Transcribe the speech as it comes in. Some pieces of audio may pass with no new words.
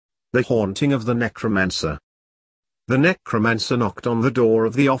The Haunting of the Necromancer. The necromancer knocked on the door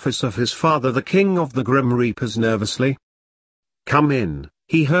of the office of his father, the king of the Grim Reapers, nervously. "Come in,"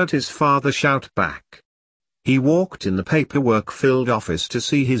 he heard his father shout back. He walked in the paperwork-filled office to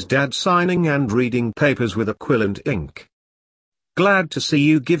see his dad signing and reading papers with a quill and ink. "Glad to see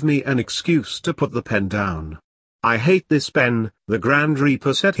you. Give me an excuse to put the pen down. I hate this pen," the Grand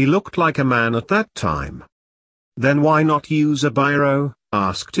Reaper said. He looked like a man at that time. "Then why not use a biro?"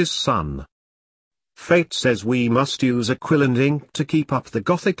 asked his son. "Fate says we must use a quill and ink to keep up the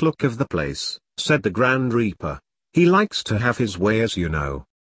gothic look of the place," said the Grand Reaper. "He likes to have his way, as you know."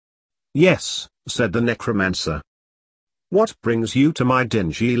 "Yes," said the necromancer. "What brings you to my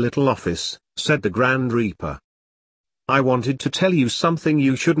dingy little office?" said the Grand Reaper. "I wanted to tell you something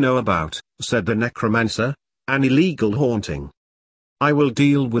you should know about," said the necromancer, "an illegal haunting." "I will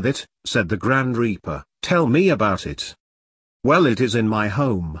deal with it," said the Grand Reaper. "Tell me about it." "Well, it is in my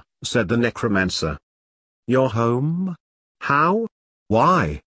home," said the necromancer. "Your home? How?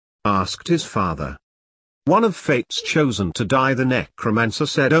 Why?" asked his father. "One of fate's chosen to die," the necromancer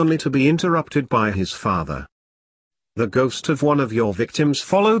said, only to be interrupted by his father. "The ghost of one of your victims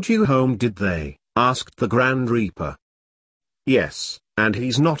followed you home, did they?" asked the Grand Reaper. "Yes, and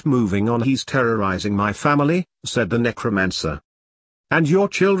he's not moving on. He's terrorizing my family," said the necromancer. "And your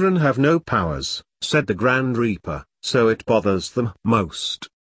children have no powers," said the Grand Reaper, "so it bothers them most."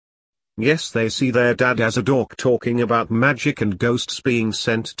 "Yes, they see their dad as a dork talking about magic and ghosts being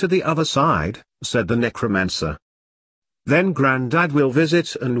sent to the other side," said the necromancer. "Then Granddad will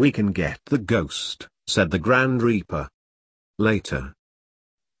visit and we can get the ghost," said the Grand Reaper. Later,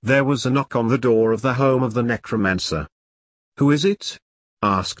 there was a knock on the door of the home of the necromancer. "Who is it?"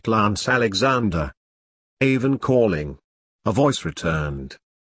 asked Lance Alexander. "Avon calling," a voice returned.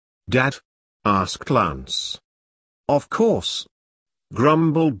 "Dad?" asked Lance. "Of course,"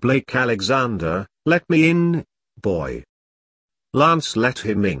 grumbled Blake Alexander. "Let me in, boy." Lance let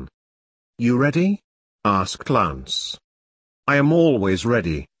him in. "You ready?" asked Lance. "I am always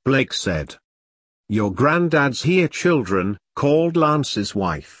ready," Blake said. "Your granddad's here, children," called Lance's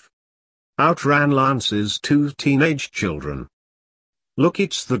wife. Out ran Lance's two teenage children. "Look,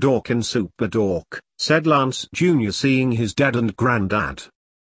 it's the dork and Super Dork," said Lance Jr., seeing his dad and granddad.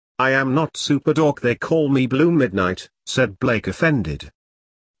 "I am not Super Dork, they call me Blue Midnight," said Blake, offended.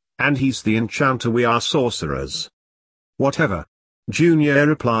 "And he's the enchanter, we are sorcerers." "Whatever," Junior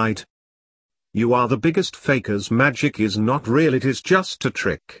replied. "You are the biggest fakers. Magic is not real, it is just a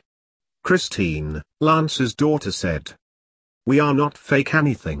trick." Christine, Lance's daughter, said. "We are not fake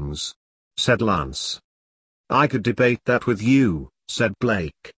anythings," said Lance. "I could debate that with you," said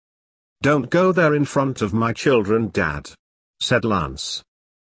Blake. "Don't go there in front of my children, Dad," said Lance.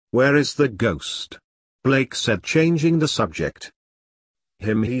 "Where is the ghost?" Blake said, changing the subject.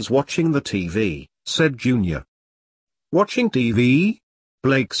 He's watching the TV," said Junior. "Watching TV?"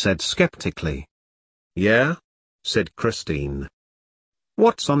 Blake said skeptically. "Yeah?" said Christine.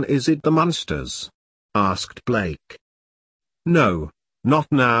 "What's on? Is it the Munsters?" asked Blake. "No, not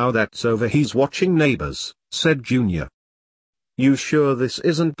now, that's over. He's watching Neighbors," said Junior. "You sure this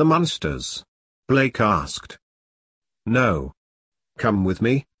isn't the Munsters?" Blake asked. "No. Come with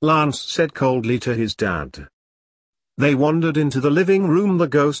me," Lance said coldly to his dad. They wandered into the living room. The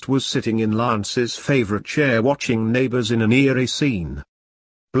ghost was sitting in Lance's favorite chair watching Neighbors in an eerie scene.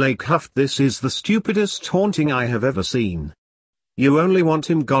 Blake huffed, "This is the stupidest haunting I have ever seen. You only want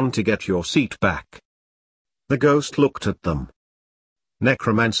him gone to get your seat back." The ghost looked at them.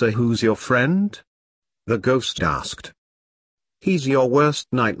 "Necromancer, who's your friend?" the ghost asked. "He's your worst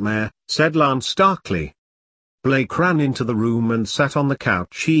nightmare," said Lance darkly. Blake ran into the room and sat on the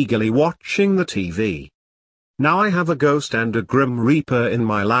couch eagerly watching the TV. "Now I have a ghost and a Grim Reaper in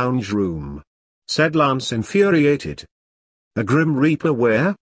my lounge room," said Lance, infuriated. "A Grim Reaper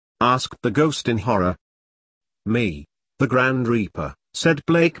where?" asked the ghost in horror. "Me, the Grand Reaper," said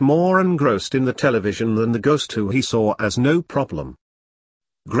Blake, more engrossed in the television than the ghost, who he saw as no problem.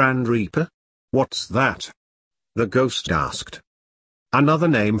 "Grand Reaper? What's that?" the ghost asked. "Another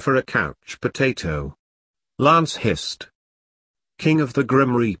name for a couch potato," Lance hissed. "King of the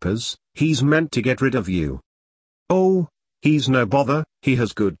Grim Reapers, he's meant to get rid of you." "Oh, he's no bother, he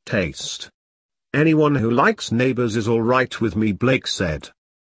has good taste. Anyone who likes Neighbors is all right with me," Blake said.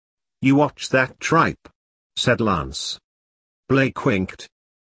 "You watch that tripe," said Lance. Blake winked.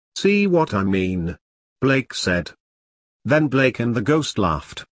 "See what I mean?" Blake said. Then Blake and the ghost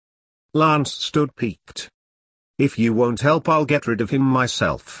laughed. Lance stood piqued. "If you won't help, I'll get rid of him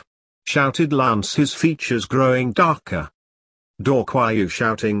myself," shouted Lance, his features growing darker. "Dork, why are you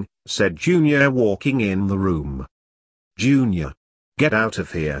shouting?" said Junior, walking in the room. "Junior, get out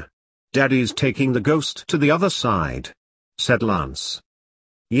of here," "Daddy's taking the ghost to the other side," said Lance.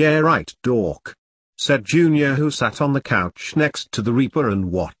 "Yeah right, dork," said Junior, who sat on the couch next to the Reaper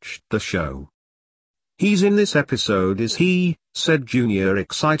and watched the show. "He's in this episode, is he?" said Junior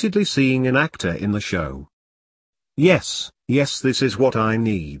excitedly, seeing an actor in the show. Yes, this is what I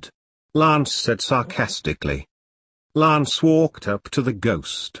need," Lance said sarcastically. Lance walked up to the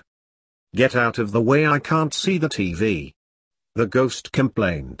ghost. "Get out of the way, I can't see the TV," the ghost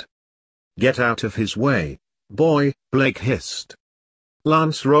complained. "Get out of his way, boy," Blake hissed.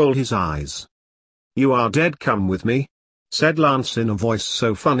 Lance rolled his eyes. "You are dead, come with me," said Lance in a voice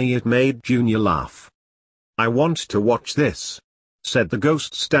so funny it made Junior laugh. "I want to watch this," said the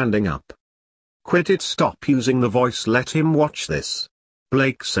ghost, standing up. "Quit it, stop using the voice, let him watch this,"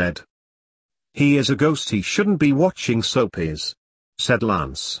 Blake said. "He is a ghost, he shouldn't be watching soapies," said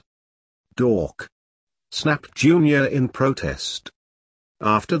Lance. "Dork," snapped Junior in protest.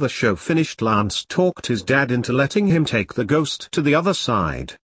 After the show finished, Lance talked his dad into letting him take the ghost to the other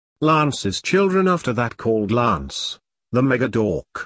side. Lance's children after that called Lance the Mega Dork.